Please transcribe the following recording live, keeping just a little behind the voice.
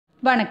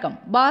வணக்கம்.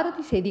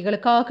 பாரதி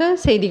செய்திகளுக்காக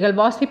செய்திகள்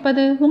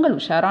வாசிப்பது உங்கள்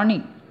உஷாராணி.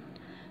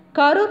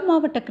 கரூர்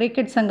மாவட்ட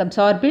கிரிக்கெட் சங்கம்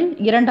சார்பில்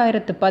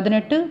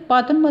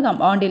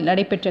 2018-19 ஆண்டில்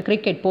நடைபெற்ற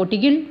கிரிக்கெட்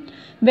போட்டியில்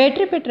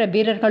வெற்றி பெற்ற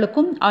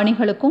வீரர்களுக்கும்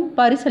அணிகளுக்கும்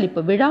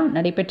பரிசளிப்பு விழா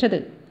நடைபெற்றது.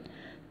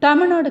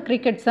 தமிழ்நாடு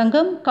கிரிக்கெட்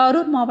சங்கம்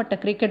கரூர் மாவட்ட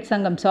கிரிக்கெட்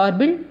சங்கம்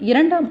சார்பில்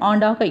 2ஆம்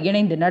ஆண்டாக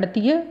இணைந்து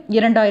நடத்திய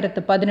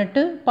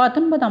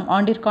 2018-19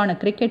 ஆண்டிற்கான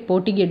கிரிக்கெட்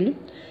போட்டியில்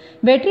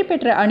வெற்றி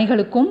பெற்ற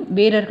அணிகளுக்கும்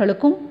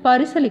வீரர்களுக்கும்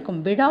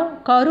பரிசளிக்கும் விழா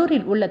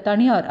கரூரில் உள்ள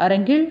தனியார்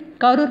அரங்கில்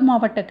கரூர்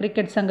மாவட்ட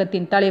கிரிக்கெட்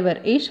சங்கத்தின் தலைவர்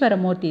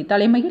ஈஸ்வரமூர்த்தி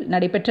தலைமையில்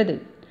நடைபெற்றது.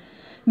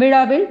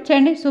 விழாவில்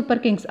சென்னை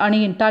சூப்பர் கிங்ஸ்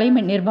அணியின்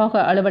தலைமை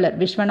நிர்வாக அலுவலர்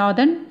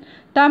விஸ்வநாதன்,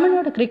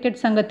 தமிழ்நாடு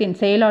கிரிக்கெட் சங்கத்தின்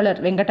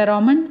செயலாளர்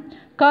வெங்கடராமன்,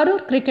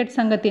 கரூர் கிரிக்கெட்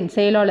சங்கத்தின்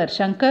செயலாளர்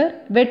சங்கர்,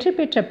 வெற்றி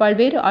பெற்ற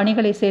பல்வேறு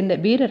அணிகளை சேர்ந்த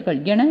வீரர்கள்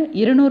என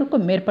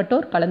 200க்கும்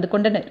மேற்பட்டோர் கலந்து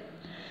கொண்டனர்.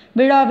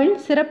 விழாவில்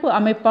சிறப்பு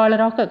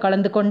அமைப்பாளராக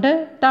கலந்து கொண்ட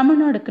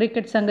தமிழ்நாடு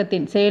கிரிக்கெட்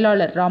சங்கத்தின்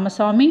செயலாளர்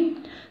ராமசாமி,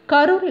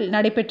 கரூரில்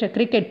நடைபெற்ற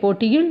கிரிக்கெட்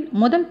போட்டியில்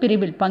முதல்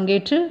பிரிவில்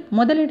பங்கேற்று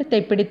முதலிடத்தை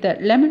பிடித்த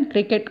லெமன்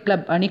கிரிக்கெட்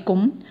கிளப்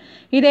அணிக்கும்,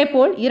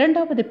 இதேபோல்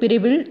 2வது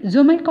பிரிவில்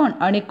ஜுமைகான்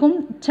அணிக்கும்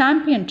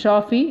சாம்பியன்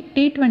டிராபி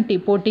T20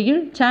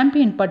 போட்டியில்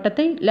சாம்பியன்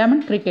பட்டத்தை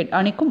லெமன் கிரிக்கெட்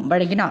அணிக்கும்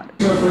வழங்கினார்.